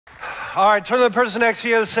All right, turn to the person next to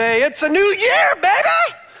you and say, it's a new year,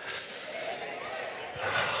 baby.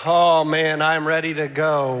 Oh man, I'm ready to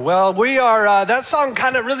go. Well, we are, that song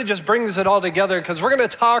kind of really just brings it all together because we're going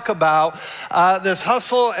to talk about this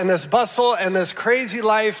hustle and this bustle and this crazy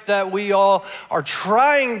life that we all are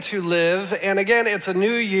trying to live. And again, it's a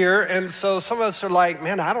new year. And so some of us are like,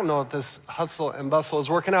 man, I don't know if this hustle and bustle is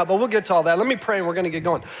working out, but we'll get to all that. Let me pray and we're going to get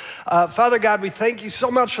going. Father God, we thank you so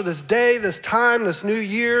much for this day, this time, this new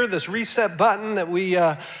year, this reset button that we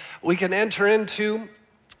can enter into.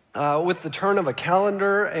 With the turn of a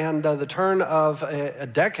calendar and the turn of a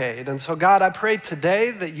decade. And so God, I pray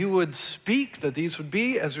today that you would speak, that these would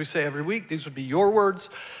be, as we say every week, these would be your words.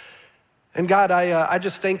 And God, I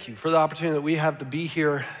just thank you for the opportunity that we have to be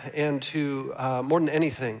here and to, more than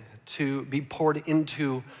anything, to be poured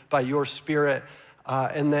into by your Spirit.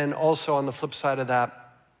 And then also on the flip side of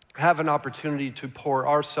that, have an opportunity to pour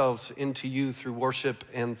ourselves into you through worship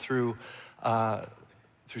and through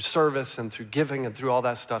service and through giving and through all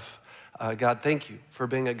that stuff. God, thank you for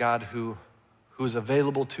being a God who is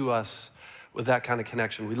available to us with that kind of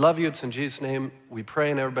connection. We love you. It's in Jesus' name we pray.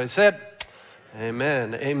 And everybody said,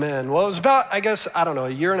 amen, amen. Well, it was about, I guess, I don't know, a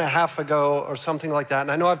year and a half ago or something like that. And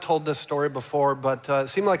I know I've told this story before, but it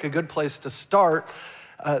seemed like a good place to start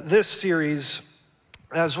this series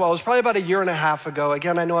as well. It was probably about a year and a half ago.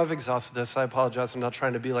 Again, I know I've exhausted this. I apologize. I'm not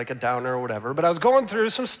trying to be like a downer or whatever, but I was going through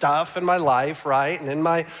some stuff in my life, right? And in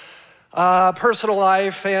my personal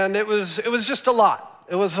life, and it was just a lot.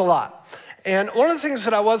 It was a lot. And one of the things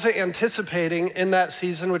that I wasn't anticipating in that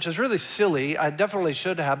season, which is really silly, I definitely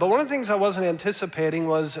should have, but one of the things I wasn't anticipating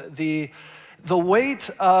was the weight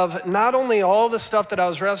of not only all the stuff that I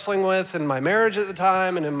was wrestling with in my marriage at the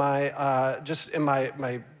time and in my just in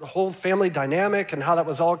my whole family dynamic and how that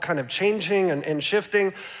was all kind of changing and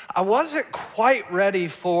shifting. I wasn't quite ready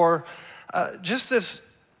for just this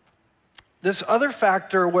other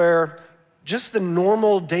factor where just the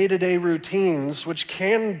normal day-to-day routines, which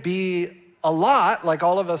can be a lot, like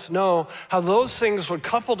all of us know, how those things would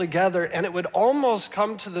couple together and it would almost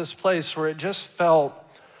come to this place where it just felt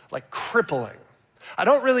like crippling. I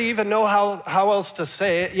don't really even know how else to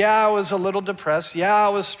say it. Yeah, I was a little depressed. Yeah, I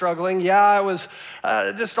was struggling. Yeah, I was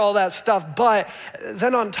just all that stuff. But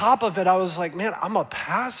then on top of it, I was like, man, I'm a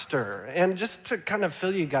pastor. And just to kind of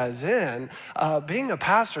fill you guys in, being a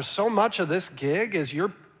pastor, so much of this gig is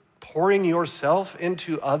you're pouring yourself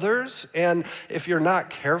into others. And if you're not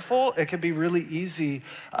careful, it can be really easy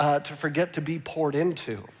to forget to be poured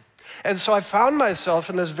into. And so I found myself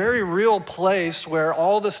in this very real place where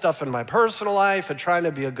all the stuff in my personal life and trying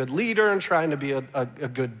to be a good leader and trying to be a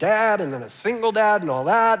good dad and then a single dad and all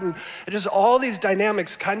that, and just all these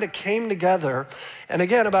dynamics kind of came together. And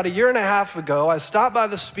again, about a year and a half ago, I stopped by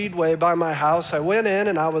the Speedway by my house. I went in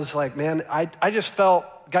and I was like, man, I just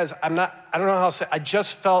felt, guys, I don't know how to say it, I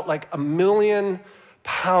just felt like a million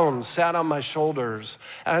pounds sat on my shoulders.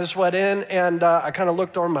 And I just went in and I kind of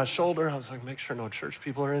looked over my shoulder. I was like, make sure no church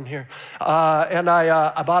people are in here. And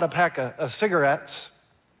I bought a pack of cigarettes.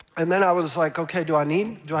 And then I was like, okay, do I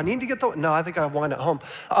need to get the, no, I think I have one at home.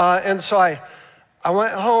 And so I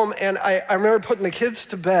went home and I remember putting the kids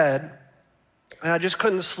to bed and I just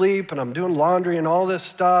couldn't sleep and I'm doing laundry and all this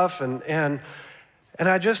stuff. And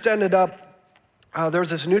I just ended up, there was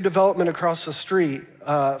this new development across the street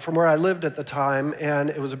from where I lived at the time, and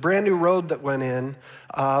it was a brand new road that went in,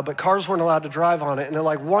 but cars weren't allowed to drive on it. And at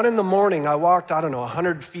like 1 a.m, I walked,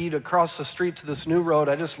 100 feet across the street to this new road.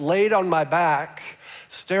 I just laid on my back,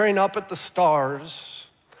 staring up at the stars,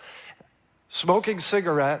 smoking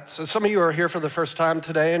cigarettes. And some of you are here for the first time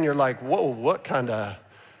today, and you're like, whoa, what kind of...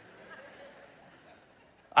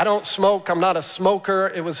 I don't smoke. I'm not a smoker.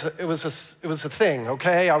 It was a thing,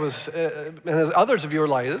 okay? And others of you are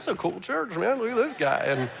like, this is a cool church, man. Look at this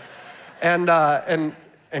guy.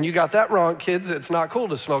 And you got that wrong, kids. It's not cool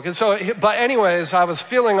to smoke. And so, but anyways, I was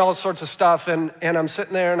feeling all sorts of stuff, and I'm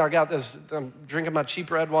sitting there, and I'm drinking my cheap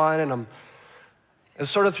red wine, and it's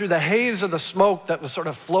sort of through the haze of the smoke that was sort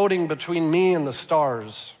of floating between me and the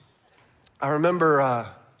stars. I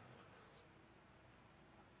remember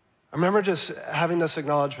just having this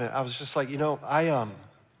acknowledgement. I was just like, I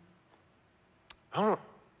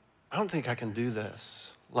don't think I can do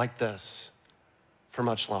this like this for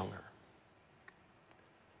much longer.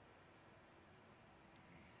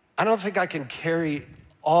 I don't think I can carry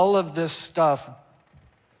all of this stuff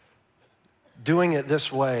doing it this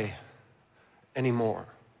way anymore.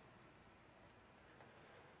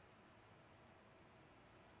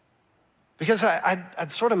 Because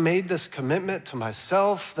I'd sort of made this commitment to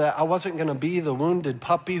myself that I wasn't going to be the wounded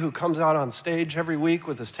puppy who comes out on stage every week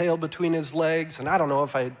with his tail between his legs. And I don't know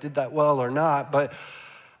if I did that well or not, but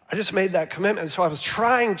I just made that commitment. So I was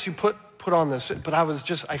trying to put on this, but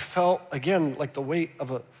I felt, again, like the weight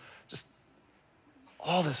of just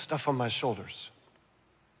all this stuff on my shoulders.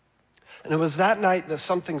 And it was that night that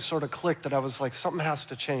something sort of clicked, that I was like, something has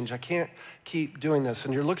to change. I can't keep doing this.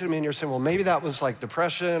 And you're looking at me and you're saying, well, maybe that was like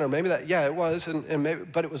depression, or maybe that, yeah, it was,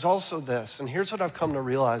 but it was also this. And here's what I've come to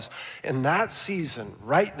realize. In that season,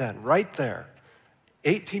 right then, right there,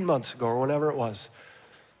 18 months ago or whenever it was,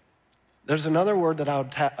 there's another word that I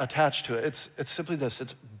would attach to it. It's simply this,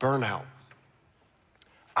 it's burnout.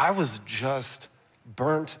 I was just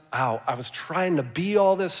burnt out. I was trying to be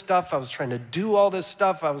all this stuff. I was trying to do all this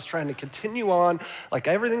stuff. I was trying to continue on like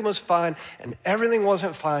everything was fine, and everything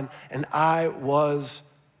wasn't fine, and I was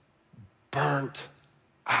burnt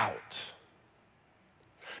out.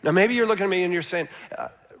 Now, maybe you're looking at me and you're saying,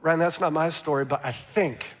 Ryan, that's not my story, but I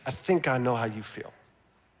think I know how you feel.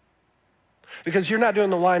 Because you're not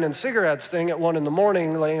doing the wine and cigarettes thing at 1 a.m,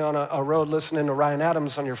 laying on a road listening to Ryan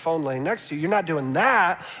Adams on your phone laying next to you. You're not doing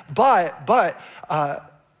that, but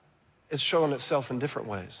it's showing itself in different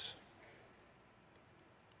ways.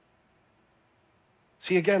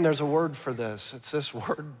 See, again, there's a word for this. It's this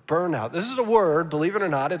word, burnout. This is a word, believe it or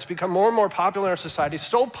not, it's become more and more popular in our society.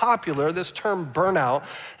 So popular, this term burnout,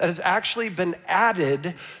 that has actually been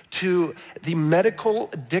added to the medical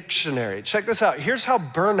dictionary. Check this out. Here's how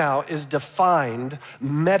burnout is defined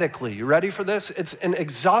medically. You ready for this? It's an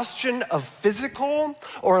exhaustion of physical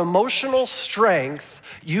or emotional strength,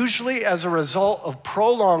 usually as a result of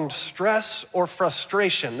prolonged stress or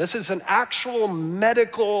frustration. This is an actual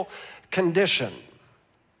medical condition.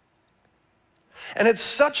 And it's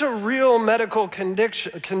such a real medical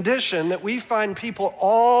condition that we find people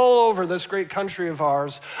all over this great country of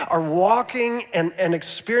ours are walking and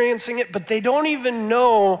experiencing it, but they don't even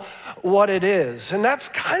know what it is. And that's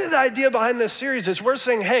kind of the idea behind this series, is we're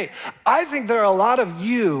saying, hey, I think there are a lot of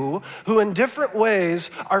you who in different ways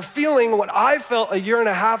are feeling what I felt a year and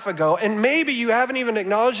a half ago, and maybe you haven't even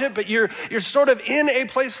acknowledged it, but you're sort of in a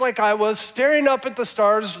place like I was, staring up at the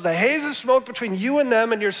stars, the haze of smoke between you and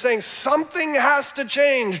them, and you're saying something has to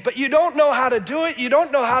change, but you don't know how to do it, you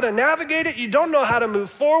don't know how to navigate it, you don't know how to move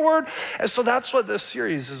forward. And so that's what this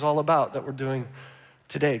series is all about that we're doing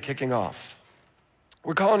today, kicking off.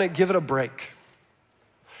 We're calling it Give It a Break.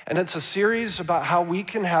 And it's a series about how we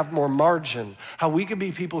can have more margin, how we could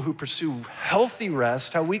be people who pursue healthy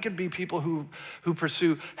rest, how we could be people who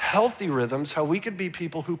pursue healthy rhythms, how we could be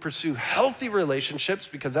people who pursue healthy relationships,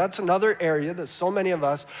 because that's another area that so many of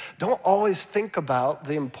us don't always think about,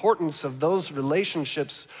 the importance of those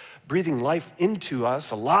relationships breathing life into us.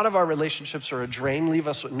 A lot of our relationships are a drain, leave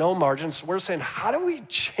us with no margin. So we're saying, how do we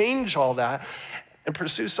change all that and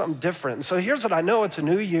pursue something different? And so here's what I know. It's a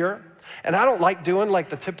new year. And I don't like doing like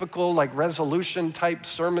the typical like resolution type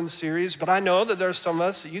sermon series, but I know that there's some of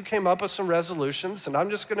us that you came up with some resolutions, and I'm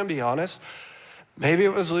just gonna be honest. Maybe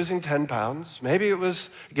it was losing 10 pounds. Maybe it was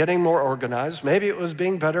getting more organized. Maybe it was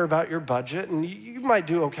being better about your budget, and you might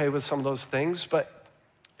do okay with some of those things, but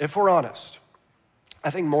if we're honest, I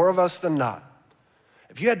think more of us than not,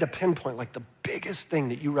 if you had to pinpoint like the biggest thing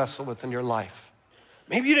that you wrestle with in your life,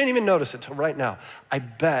 maybe you didn't even notice it till right now, I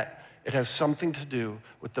bet it has something to do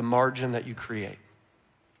with the margin that you create.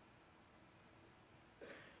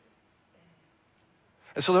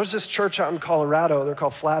 And so there's this church out in Colorado, they're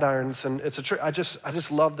called Flatirons, and it's a church, I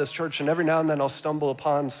just love this church, and every now and then I'll stumble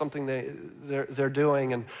upon something they're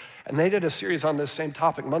doing, and they did a series on this same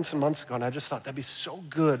topic months and months ago, and I just thought that'd be so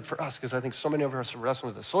good for us, because I think so many of us are wrestling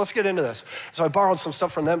with this. So let's get into this. So I borrowed some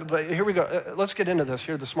stuff from them, but here we go. Let's get into this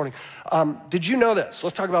here this morning. Did you know this?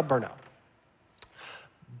 Let's talk about burnout.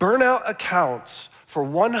 Burnout accounts for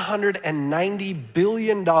 $190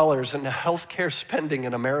 billion in healthcare spending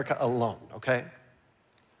in America alone, okay?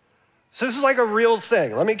 So this is like a real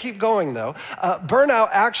thing. Let me keep going though. Burnout,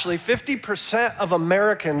 actually, 50% of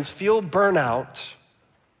Americans feel burnout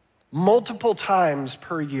multiple times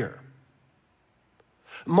per year.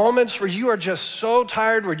 Moments where you are just so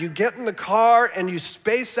tired, where you get in the car and you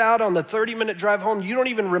space out on the 30-minute drive home. You don't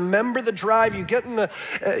even remember the drive. You get in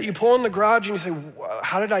you pull in the garage and you say,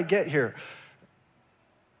 how did I get here?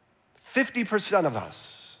 50% of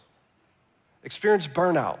us experience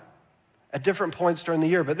burnout at different points during the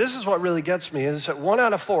year. But this is what really gets me, is that 1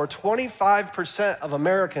 out of 4, 25% of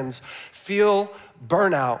Americans feel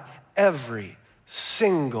burnout every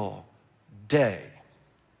single day.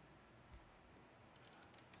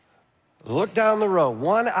 Look down the row.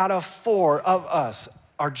 1 out of 4 of us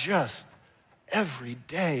are just, every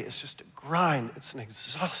day, it's just a grind. It's an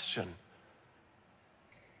exhaustion.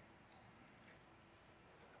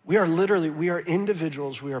 We are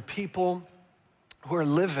individuals, we are people who are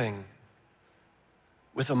living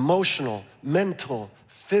with emotional, mental,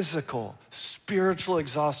 physical, spiritual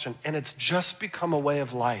exhaustion, and it's just become a way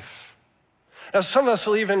of life. Now, some of us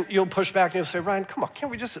you'll push back and you'll say, Ryan, come on,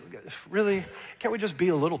 can't we just be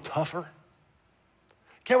a little tougher?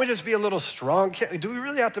 Can't we just be a little strong? Do we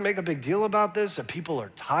really have to make a big deal about this? That people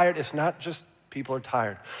are tired? It's not just people are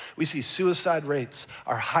tired. We see suicide rates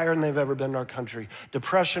are higher than they've ever been in our country.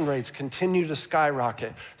 Depression rates continue to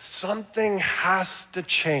skyrocket. Something has to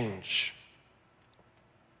change.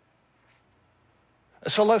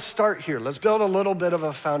 So let's start here. Let's build a little bit of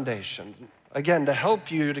a foundation. Again, to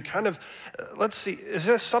help you to kind of, let's see, is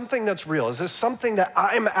this something that's real? Is this something that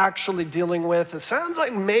I'm actually dealing with? It sounds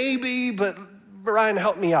like maybe, but Ryan,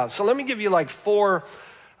 help me out. So let me give you like four,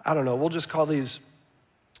 we'll just call these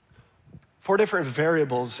 4 different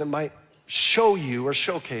variables that might show you or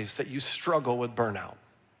showcase that you struggle with burnout.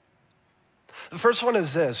 The first one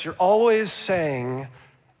is this: you're always saying,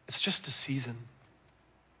 it's just a season.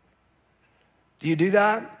 Do you do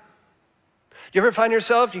that? You ever find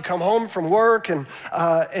yourself, you come home from work and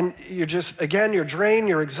you're you're drained,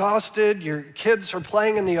 you're exhausted, your kids are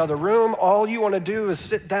playing in the other room. All you want to do is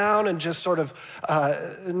sit down and just sort of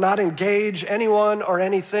not engage anyone or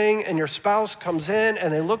anything, and your spouse comes in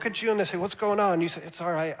and they look at you and they say, what's going on? You say, it's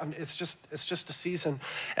all right, it's just a season.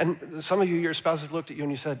 And some of you, your spouse has looked at you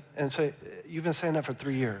and say, you've been saying that for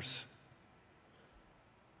 3 years.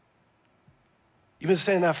 You've been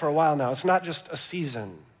saying that for a while now. It's not just a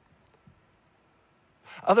season.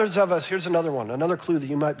 Others of us, here's another one, another clue that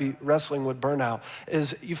you might be wrestling with burnout,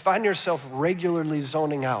 is you find yourself regularly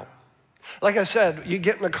zoning out. Like I said, you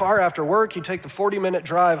get in the car after work, you take the 40-minute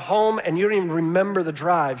drive home, and you don't even remember the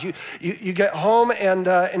drive. You get home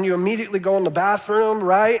and you immediately go in the bathroom,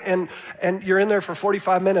 right? And you're in there for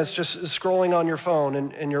 45 minutes just scrolling on your phone,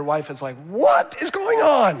 and your wife is like, what is going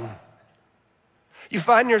on? You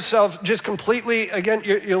find yourself just completely, again,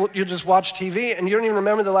 you just watch TV and you don't even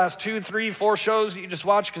remember the last 2, 3, 4 shows that you just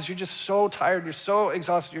watched because you're just so tired, you're so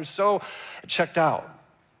exhausted, you're so checked out.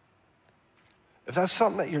 If that's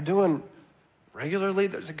something that you're doing regularly,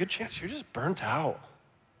 there's a good chance you're just burnt out.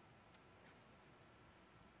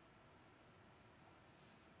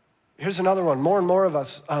 Here's another one. More and more of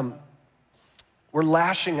us, we're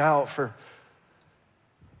lashing out for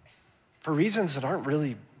reasons that aren't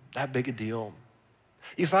really that big a deal.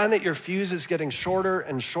 You find that your fuse is getting shorter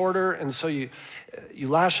and shorter, and so you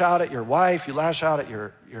lash out at your wife, you lash out at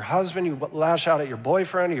your husband, you lash out at your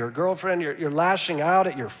boyfriend or your girlfriend, you're lashing out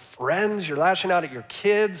at your friends, you're lashing out at your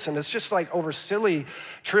kids, and it's just like over silly,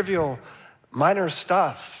 trivial, minor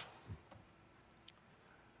stuff.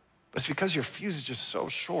 But it's because your fuse is just so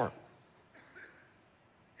short.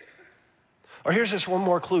 Or here's just one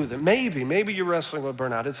more clue that maybe you're wrestling with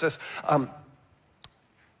burnout. It's this,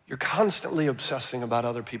 you're constantly obsessing about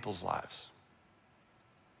other people's lives.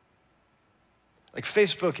 Like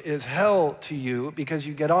Facebook is hell to you because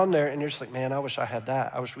you get on there and you're just like, man, I wish I had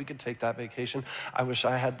that. I wish we could take that vacation. I wish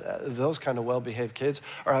I had those kind of well-behaved kids.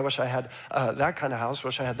 Or I wish I had that kind of house.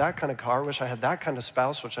 Wish I had that kind of car. Wish I had that kind of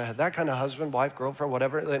spouse. Wish I had that kind of husband, wife, girlfriend,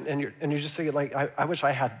 whatever. And you're just thinking like, I wish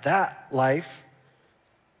I had that life.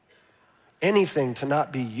 Anything to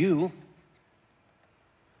not be you.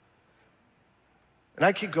 And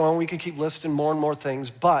I keep going, we could keep listing more and more things,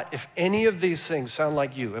 but if any of these things sound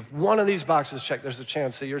like you, if one of these boxes checked, there's a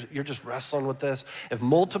chance that you're just wrestling with this. If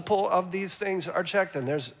multiple of these things are checked, then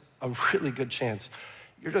there's a really good chance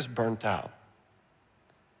you're just burnt out.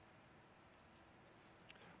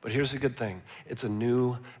 But here's the good thing. It's a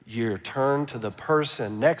new year. Turn to the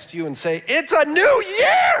person next to you and say, it's a new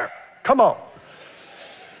year! Come on.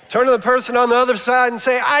 Turn to the person on the other side and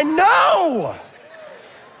say, I know!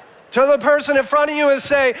 To the person in front of you and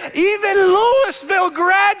say, even Louisville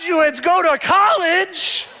graduates go to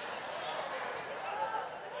college.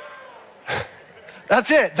 That's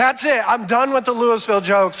it. I'm done with the Louisville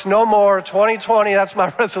jokes. No more. 2020, that's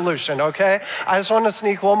my resolution, okay? I just want to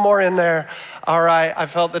sneak one more in there. All right, I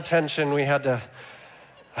felt the tension. We had to,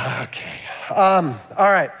 okay. All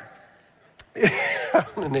right.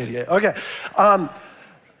 I'm an idiot. Okay.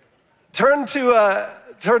 Turn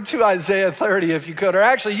to Isaiah 30 if you could, or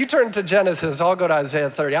actually you turn to Genesis, I'll go to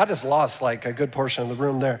Isaiah 30. I just lost like a good portion of the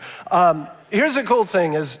room there. Here's the cool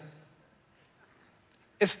thing is,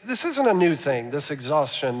 this isn't a new thing, this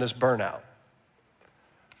exhaustion, this burnout.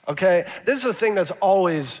 Okay, this is a thing that's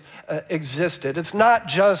always existed. It's not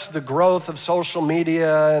just the growth of social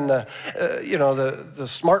media and the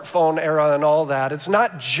smartphone era and all that. It's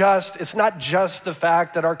not just the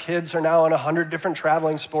fact that our kids are now on 100 different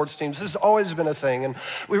traveling sports teams. This has always been a thing. And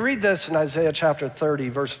we read this in Isaiah chapter 30,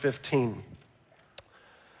 verse 15.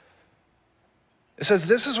 It says,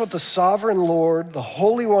 this is what the sovereign Lord, the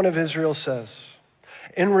Holy One of Israel says.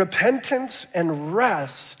 In repentance and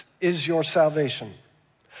rest is your salvation.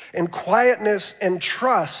 In quietness and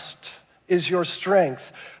trust is your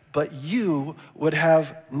strength, but you would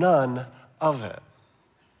have none of it.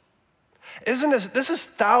 This is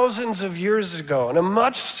thousands of years ago in a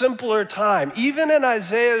much simpler time. Even in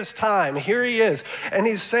Isaiah's time, here he is. And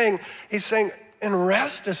he's saying, in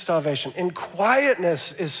rest is salvation, in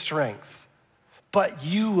quietness is strength. But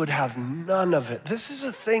you would have none of it. This is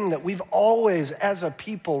a thing that we've always, as a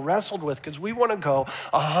people, wrestled with because we want to go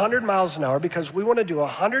 100 miles an hour, because we want to do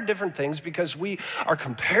 100 different things, because we are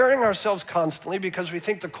comparing ourselves constantly, because we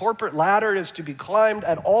think the corporate ladder is to be climbed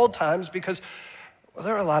at all times, because, well,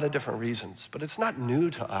 there are a lot of different reasons, but it's not new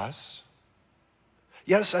to us.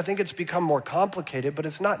 Yes, I think it's become more complicated, but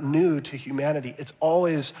it's not new to humanity. It's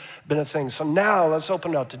always been a thing. So now let's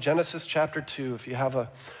open it up to Genesis chapter 2. If you have a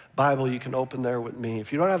Bible, you can open there with me.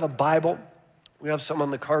 If you don't have a Bible, we have some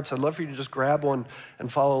on the carts. I'd love for you to just grab one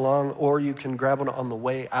and follow along, or you can grab one on the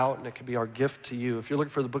way out, and it could be our gift to you. If you're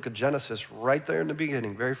looking for the book of Genesis, right there in the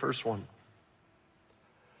beginning, very first one.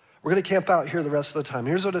 We're going to camp out here the rest of the time.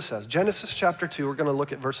 Here's what it says. Genesis chapter 2, we're going to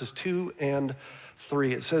look at verses 2 and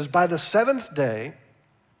 3. It says, by the seventh day,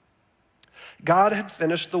 God had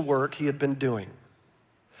finished the work he had been doing.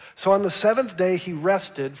 So on the seventh day, he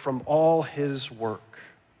rested from all his work.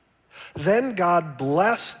 Then God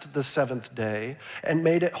blessed the seventh day and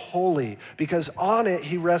made it holy, because on it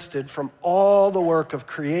he rested from all the work of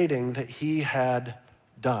creating that he had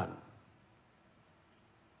done.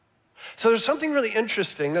 So there's something really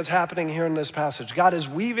interesting that's happening here in this passage. God is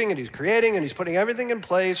weaving and he's creating and he's putting everything in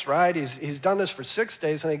place, right? He's done this for 6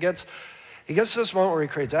 days, and he gets to this moment where he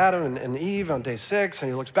creates Adam and Eve on day 6,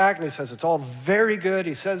 and he looks back and he says, it's all very good.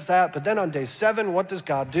 He says that, but then on day 7, what does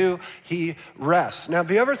God do? He rests. Now,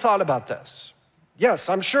 have you ever thought about this? Yes,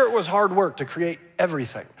 I'm sure it was hard work to create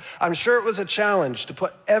everything. I'm sure it was a challenge to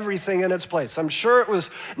put everything in its place. I'm sure it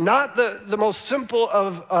was not the most simple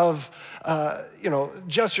of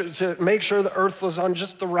gestures to make sure the earth was on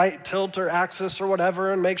just the right tilt or axis or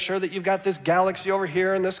whatever, and make sure that you've got this galaxy over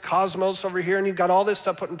here and this cosmos over here, and you've got all this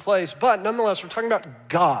stuff put in place. But nonetheless, we're talking about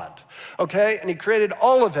God, okay? And he created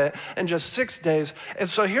all of it in just 6 days. And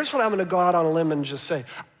so here's what I'm going to go out on a limb and just say.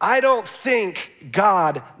 I don't think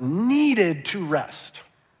God needed to rest.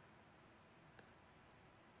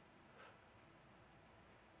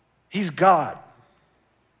 He's God.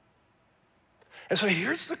 And so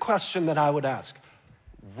here's the question that I would ask.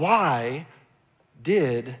 Why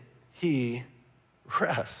did he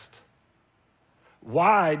rest?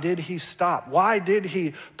 Why did he stop? Why did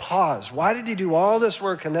he pause? Why did he do all this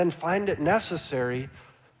work and then find it necessary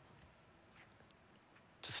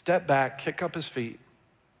to step back, kick up his feet,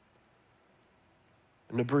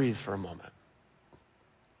 and to breathe for a moment?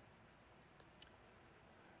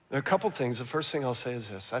 There are a couple things. The first thing I'll say is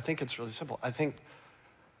this. I think it's really simple. I think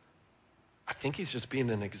he's just being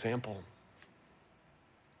an example.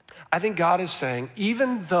 I think God is saying,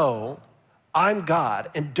 even though I'm God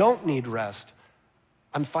and don't need rest,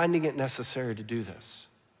 I'm finding it necessary to do this.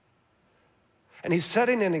 And he's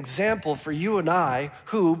setting an example for you and I,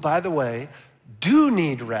 who, by the way, do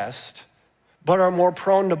need rest, but are more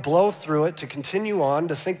prone to blow through it, to continue on,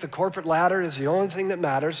 to think the corporate ladder is the only thing that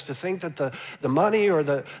matters, to think that the money or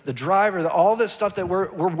the drive or all this stuff that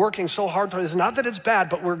we're working so hard toward is not that it's bad,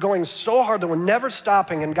 but we're going so hard that we're never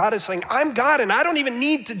stopping. And God is saying, I'm God and I don't even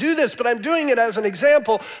need to do this, but I'm doing it as an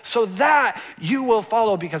example so that you will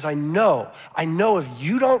follow, because I know if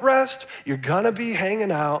you don't rest, you're gonna be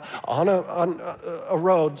hanging out on a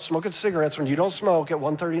road, smoking cigarettes when you don't smoke at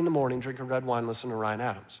 1:30 in the morning, drinking red wine, listening to Ryan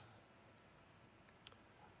Adams.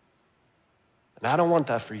 And I don't want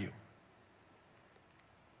that for you.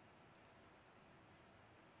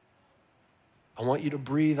 I want you to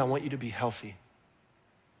breathe. I want you to be healthy.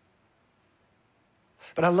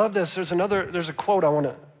 But I love this. There's a quote I want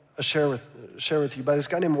to share with you by this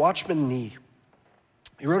guy named Watchman Nee.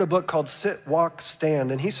 He wrote a book called Sit, Walk,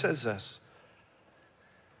 Stand, and he says this.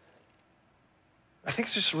 I think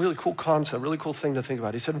it's just a really cool concept, really cool thing to think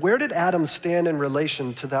about. He said, where did Adam stand in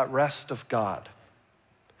relation to that rest of God?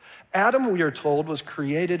 Adam, we are told, was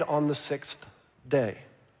created on the 6th day.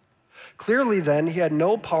 Clearly then, he had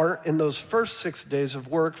no part in those first 6 days of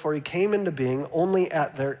work, for he came into being only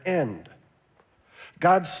at their end.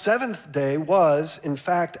 God's 7th day was, in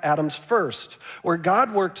fact, Adam's first. Where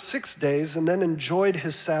God worked 6 days and then enjoyed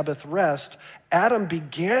his Sabbath rest, Adam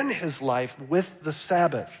began his life with the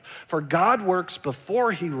Sabbath. For God works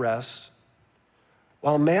before he rests,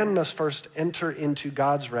 while man must first enter into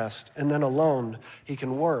God's rest, and then alone he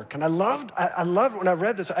can work. And I loved when I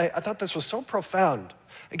read this, I thought this was so profound.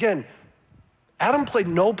 Again, Adam played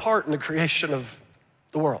no part in the creation of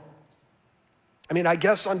the world. I mean, I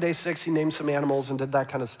guess on day 6 he named some animals and did that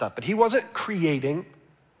kind of stuff, but he wasn't creating.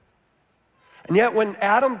 And yet when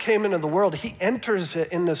Adam came into the world, he enters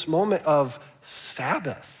it in this moment of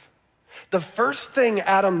Sabbath. The first thing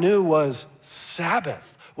Adam knew was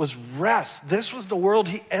Sabbath, was rest. This was the world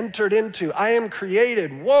he entered into. I am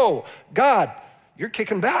created. Whoa, God, you're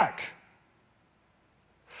kicking back.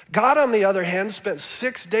 God, on the other hand, spent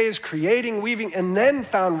 6 days creating, weaving, and then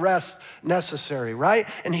found rest necessary, right?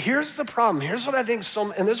 And here's the problem. Here's what I think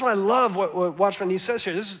and this is what I love what Watchman Nee says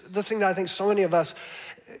here. This is the thing that I think so many of us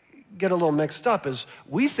get a little mixed up is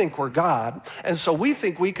we think we're God, and so we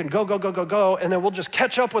think we can go, and then we'll just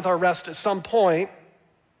catch up with our rest at some point.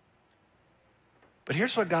 But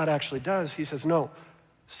here's what God actually does. He says, no,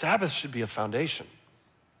 Sabbath should be a foundation.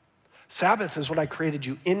 Sabbath is what I created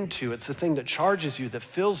you into. It's the thing that charges you, that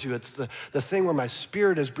fills you. It's the thing where my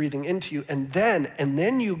spirit is breathing into you. And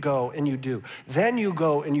then you go and you do. Then you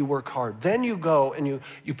go and you work hard. Then you go and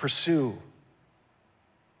you pursue.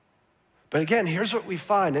 But again, here's what we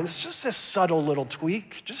find, and it's just this subtle little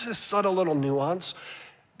tweak, just this subtle little nuance.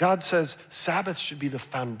 God says Sabbath should be the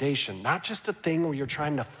foundation, not just a thing where you're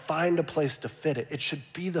trying to find a place to fit it. It should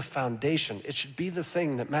be the foundation. It should be the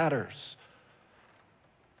thing that matters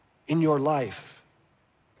in your life.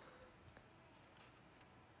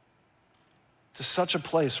 To such a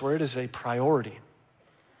place where it is a priority.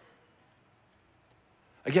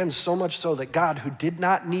 Again, so much so that God, who did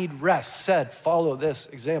not need rest, said, follow this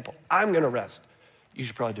example. I'm gonna rest. You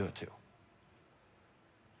should probably do it too.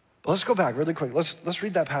 But let's go back really quick. Let's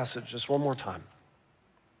read that passage just one more time.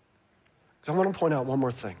 Because I want to point out one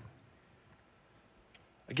more thing.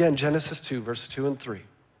 Again, Genesis 2, verse 2 and 3.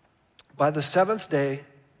 By the 7th day,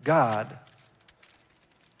 God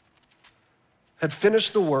had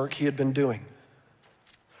finished the work he had been doing.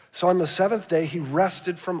 So on the 7th day, he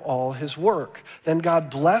rested from all his work. Then God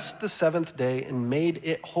blessed the 7th day and made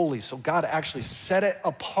it holy. So God actually set it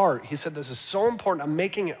apart. He said, this is so important. I'm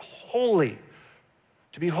making it holy.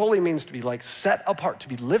 To be holy means to be like set apart, to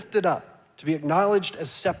be lifted up, to be acknowledged as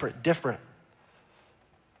separate, different.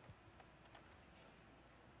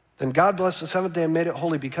 Then God blessed the 7th day and made it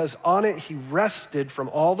holy because on it he rested from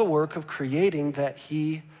all the work of creating that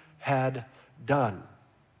he had done.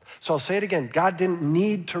 So I'll say it again. God didn't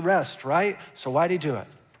need to rest, right? So why'd he do it?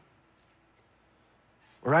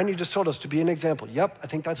 Ryan, you just told us to be an example. Yep, I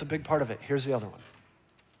think that's a big part of it. Here's the other one.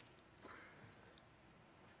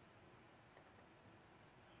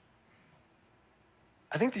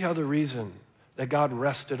 I think the other reason that God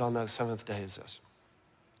rested on that 7th day is this.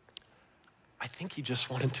 I think he just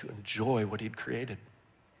wanted to enjoy what he'd created.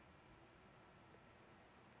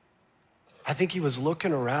 I think he was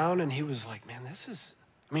looking around and he was like, man,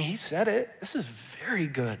 he said it. This is very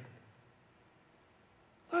good.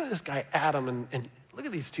 Look at this guy, Adam, and look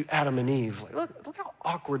at these two, Adam and Eve. Like, look how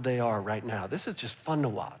awkward they are right now. This is just fun to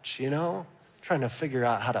watch, you know? Trying to figure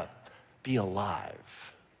out how to be alive.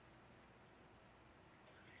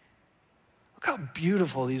 Look how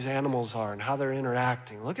beautiful these animals are and how they're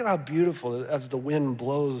interacting. Look at how beautiful as the wind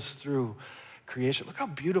blows through creation. Look how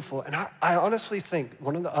beautiful. And I honestly think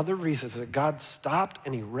one of the other reasons that God stopped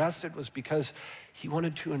and he rested was because he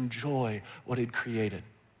wanted to enjoy what he'd created.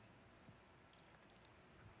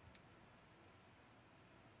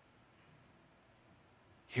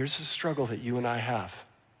 Here's the struggle that you and I have,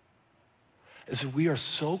 is that we are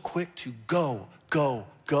so quick to go. We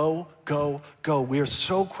are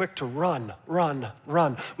so quick to run.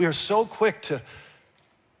 We are so quick to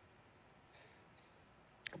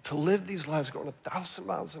live these lives going 1,000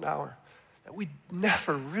 miles an hour that we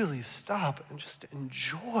never really stop and just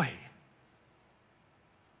enjoy.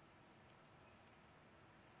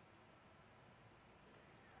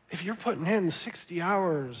 If you're putting in 60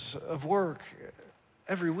 hours of work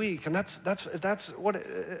every week, and that's what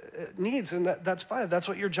it needs, and that's fine. That's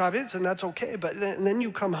what your job is, and that's okay. But then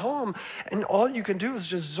you come home, and all you can do is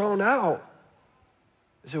just zone out.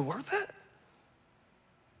 Is it worth it?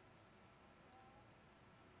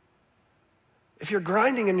 If you're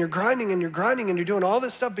grinding and you're doing all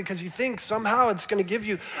this stuff because you think somehow it's going to give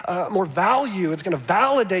you more value, it's going to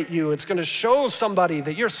validate you, it's going to show somebody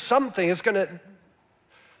that you're something, it's going to...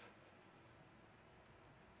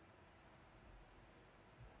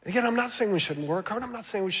 Again, I'm not saying we shouldn't work hard. I'm not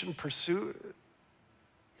saying we shouldn't pursue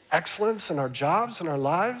excellence in our jobs and our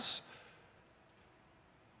lives.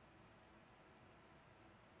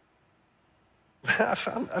 I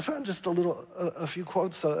found just a few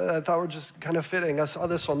quotes that I thought were just kind of fitting. I saw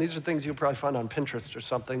this one. These are things you'll probably find on Pinterest or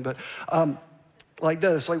something, but like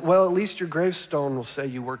this, like, well, at least your gravestone will say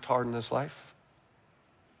you worked hard in this life.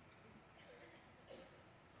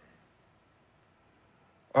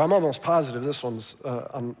 Or I'm almost positive this one's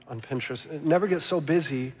on Pinterest. Never get so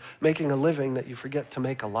busy making a living that you forget to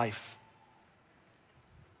make a life.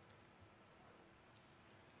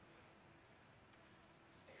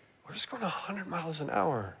 We're just going 100 miles an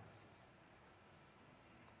hour.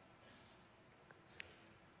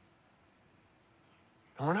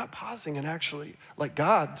 And we're not pausing and actually, like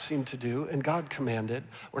God seemed to do and God commanded,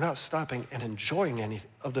 we're not stopping and enjoying any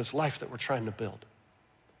of this life that we're trying to build.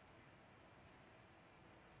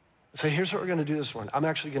 So here's what we're going to do this morning. I'm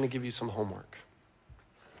actually going to give you some homework.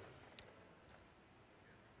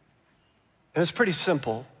 And it's pretty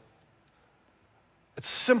simple. It's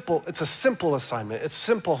simple. It's a simple assignment. It's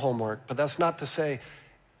simple homework, but that's not to say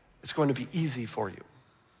it's going to be easy for you.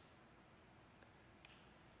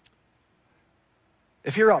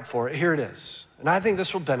 If you're up for it, here it is. And I think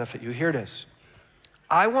this will benefit you. Here it is.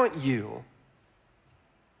 I want you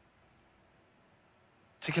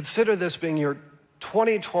to consider this being your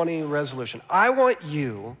 2020 resolution. I want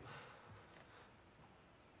you,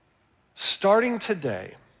 starting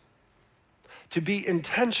today, to be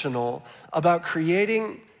intentional about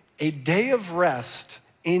creating a day of rest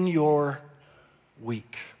in your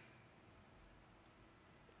week.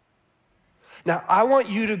 Now, I want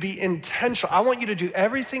you to be intentional. I want you to do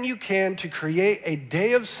everything you can to create a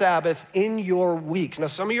day of Sabbath in your week. Now,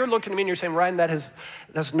 some of you are looking at me and you're saying, Ryan,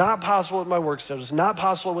 that's not possible with my work schedule. It's not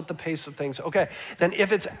possible with the pace of things. Okay, then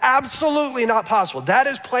if it's absolutely not possible, that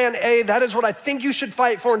is plan A. That is what I think you should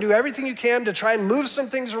fight for and do everything you can to try and move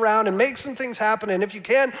some things around and make some things happen. And if you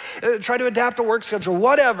can, try to adapt a work schedule,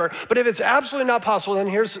 whatever. But if it's absolutely not possible, then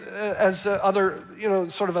here's as the other,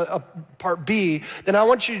 sort of a part B, then I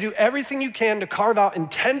want you to do everything you can to carve out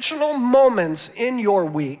intentional moments in your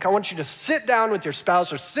week. I want you to sit down with your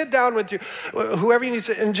spouse or sit down with whoever you need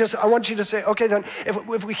to, and I want you to say, okay, then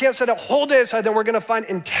if we can't set a whole day aside, then we're going to find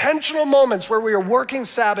intentional moments where we are working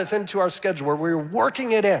Sabbath into our schedule, where we're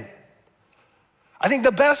working it in. I think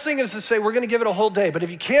the best thing is to say we're going to give it a whole day, but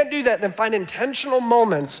if you can't do that, then find intentional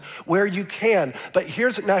moments where you can. But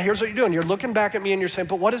here's what you're doing. You're looking back at me and you're saying,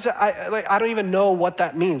 but what is it? I don't even know what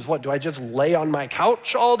that means. What, do I just lay on my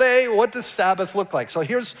couch all day? What does Sabbath look like? So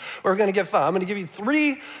here's where we're going to get fun. I'm going to give you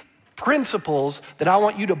 3 principles that I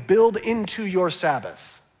want you to build into your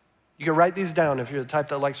Sabbath. You can write these down if you're the type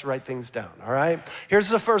that likes to write things down, all right? Here's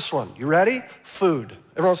the first one. You ready? Food.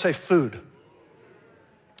 Everyone say food.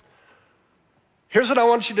 Here's what I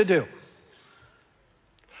want you to do.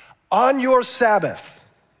 On your Sabbath,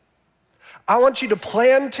 I want you to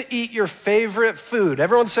plan to eat your favorite food.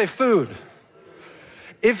 Everyone say food.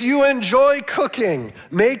 If you enjoy cooking,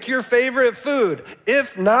 make your favorite food.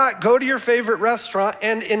 If not, go to your favorite restaurant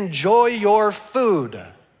and enjoy your food.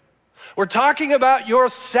 We're talking about your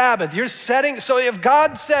Sabbath. So if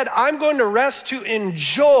God said, I'm going to rest to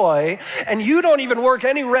enjoy, and you don't even work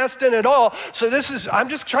any rest in at all, so I'm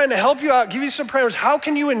just trying to help you out, give you some prayers. How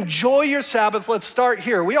can you enjoy your Sabbath? Let's start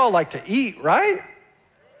here. We all like to eat, right?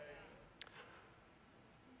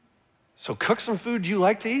 So cook some food you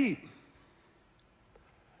like to eat.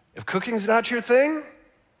 If cooking's not your thing,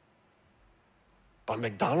 but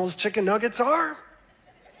McDonald's chicken nuggets are,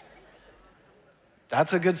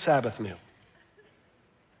 that's a good Sabbath meal.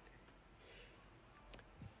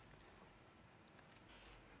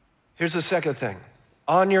 Here's the second thing.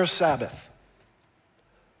 On your Sabbath,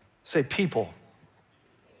 say people.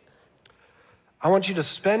 I want you to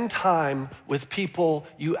spend time with people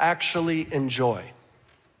you actually enjoy.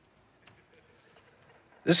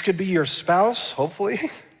 This could be your spouse, hopefully,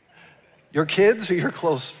 your kids or your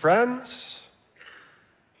close friends.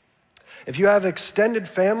 If you have extended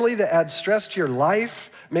family that adds stress to your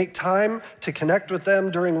life, make time to connect with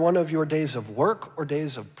them during one of your days of work or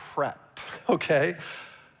days of prep, okay?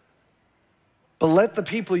 But let the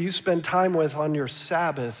people you spend time with on your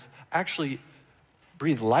Sabbath actually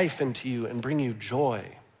breathe life into you and bring you joy.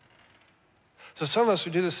 So some of us,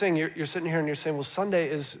 we do this thing, you're sitting here and you're saying, well, Sunday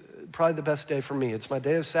is probably the best day for me. It's my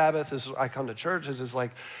day of Sabbath. I come to church.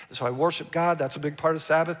 So I worship God. That's a big part of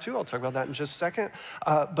Sabbath too. I'll talk about that in just a second.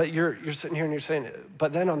 But you're sitting here and you're saying,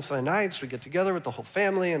 but then on Sunday nights, we get together with the whole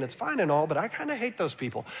family and it's fine and all, but I kind of hate those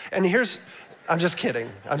people. And I'm just kidding.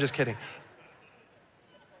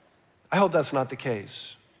 I hope that's not the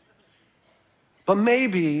case. But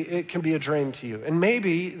maybe it can be a drain to you. And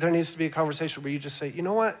maybe there needs to be a conversation where you just say, you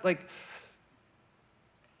know what, I'm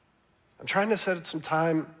trying to set some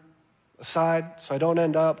time aside so I don't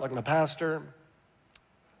end up like my pastor,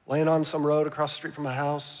 laying on some road across the street from my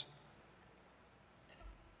house.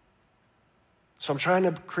 So I'm trying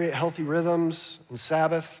to create healthy rhythms and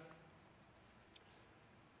Sabbath.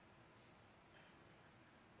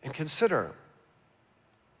 And consider,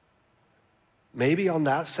 maybe on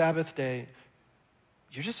that Sabbath day,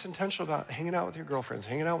 you're just intentional about hanging out with your girlfriends,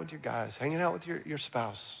 hanging out with your guys, hanging out with your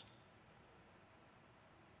spouse,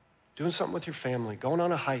 doing something with your family, going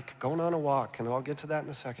on a hike, going on a walk, and I'll get to that in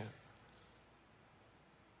a second.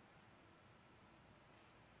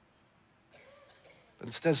 But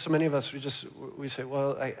instead, so many of us, we say,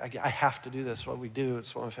 well, I have to do this. What we do,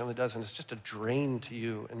 it's what my family does, and it's just a drain to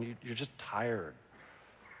you, and you're just tired.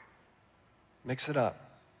 Mix it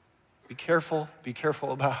up. Be careful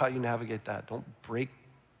about how you navigate that. Don't break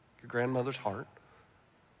your grandmother's heart.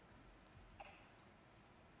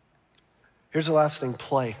 Here's the last thing,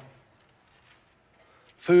 play.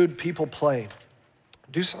 Food, people, play.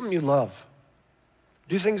 Do something you love.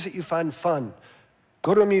 Do things that you find fun.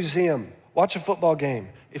 Go to a museum. Watch a football game.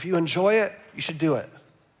 If you enjoy it, you should do it.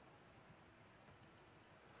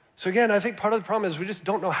 So again, I think part of the problem is we just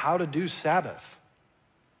don't know how to do Sabbath.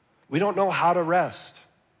 We don't know how to rest.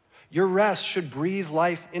 Your rest should breathe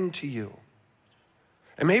life into you.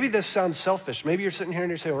 And maybe this sounds selfish. Maybe you're sitting here and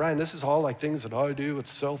you're saying, well, Ryan, this is all like things that I do.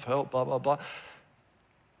 It's self-help, blah, blah, blah.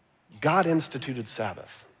 God instituted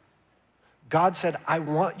Sabbath. God said, I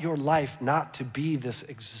want your life not to be this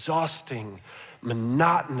exhausting,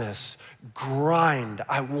 monotonous grind.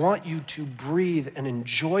 I want you to breathe and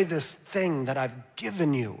enjoy this thing that I've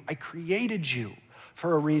given you. I created you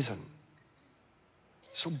for a reason.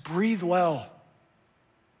 So breathe well.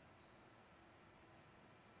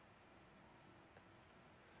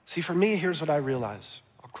 See, for me, here's what I realize.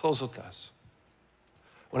 I'll close with this.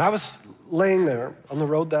 When I was laying there on the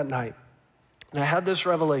road that night, and I had this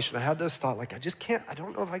revelation, I had this thought, like, I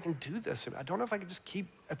don't know if I can do this. I don't know if I can just keep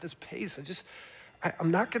at this pace.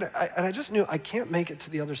 I'm not gonna, and I just knew I can't make it to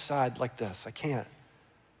the other side like this. I can't.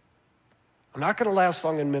 I'm not gonna last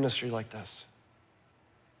long in ministry like this.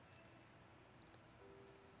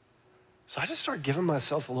 So I just started giving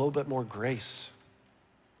myself a little bit more grace.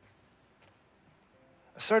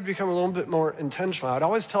 I started becoming a little bit more intentional. I'd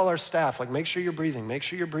always tell our staff, like, make sure you're breathing, make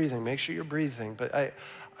sure you're breathing, make sure you're breathing. But I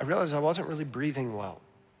realized I wasn't really breathing well.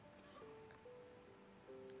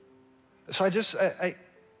 So it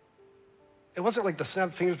wasn't like the snap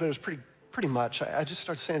of fingers, but it was pretty much. I just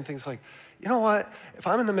started saying things like, you know what? If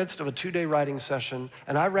I'm in the midst of a 2-day writing session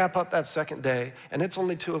and I wrap up that second day and it's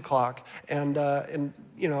only 2 o'clock and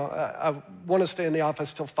you know, I want to stay in the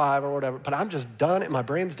office till 5 or whatever, but I'm just done and my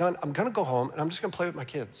brain's done, I'm going to go home and I'm just going to play with my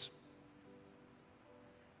kids.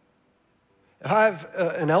 If I have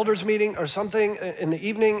an elders meeting or something in the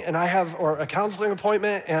evening and or a counseling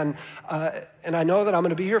appointment and I know that I'm going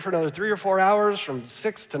to be here for another 3 or 4 hours from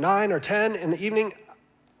 6 to 9 or 10 in the evening,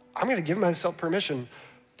 I'm going to give myself permission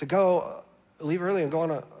to go, leave early and go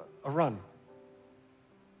on a run.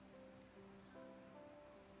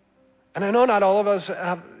 And I know not all of us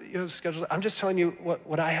have scheduled. I'm just telling you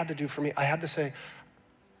what I had to do for me. I had to say,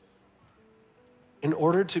 in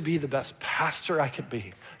order to be the best pastor I could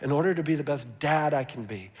be, in order to be the best dad I can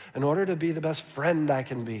be, in order to be the best friend I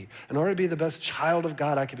can be, in order to be the best child of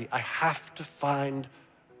God I can be, I have to find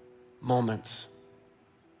moments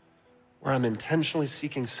where I'm intentionally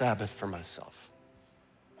seeking Sabbath for myself.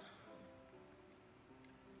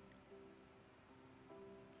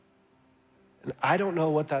 And I don't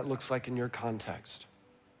know what that looks like in your context.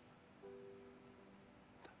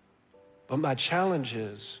 But my challenge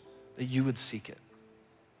is that you would seek it,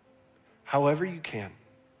 however you can.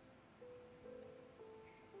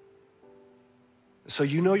 So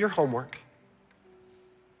you know your homework.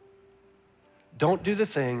 Don't do the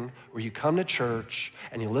thing where you come to church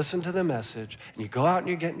and you listen to the message and you go out and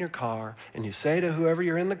you get in your car and you say to whoever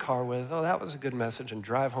you're in the car with, oh, that was a good message, and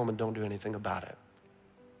drive home and don't do anything about it.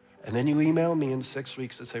 And then you email me in 6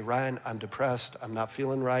 weeks and say, Ryan, I'm depressed, I'm not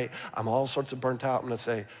feeling right, I'm all sorts of burnt out. I'm gonna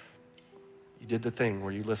say, you did the thing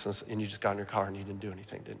where you listened and you just got in your car and you didn't do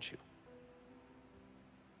anything, didn't you?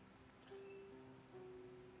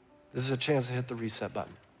 This is a chance to hit the reset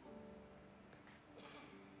button.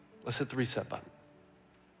 Let's hit the reset button.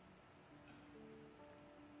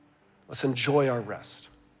 Let's enjoy our rest.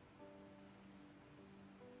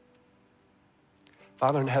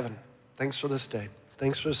 Father in heaven, thanks for this day.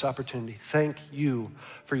 Thanks for this opportunity. Thank you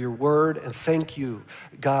for your word, and thank you,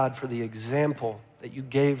 God, for the example that you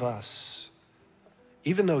gave us.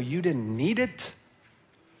 Even though you didn't need it,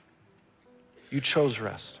 you chose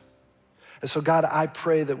rest. And so, God, I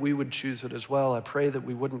pray that we would choose it as well. I pray that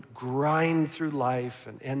we wouldn't grind through life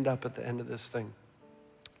and end up at the end of this thing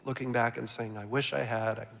looking back and saying, I wish I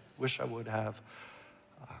had, I wish I would have.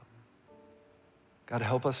 God,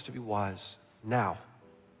 help us to be wise now.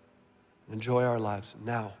 Enjoy our lives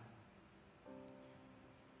now.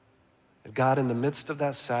 And God, in the midst of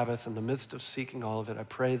that Sabbath, in the midst of seeking all of it, I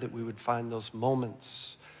pray that we would find those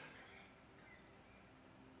moments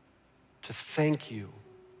to thank you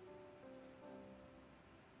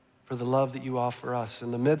for the love that you offer us.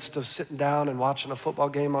 In the midst of sitting down and watching a football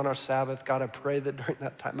game on our Sabbath, God, I pray that during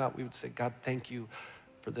that time out, we would say, God, thank you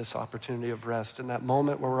for this opportunity of rest. In that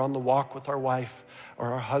moment where we're on the walk with our wife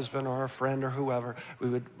or our husband or our friend or whoever, we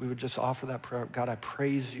would just offer that prayer. God, I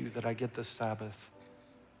praise you that I get this Sabbath.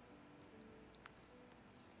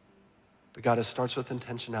 But God, it starts with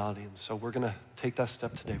intentionality, and so we're going to take that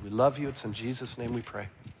step today. We love you. It's in Jesus' name we pray.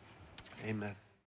 Amen.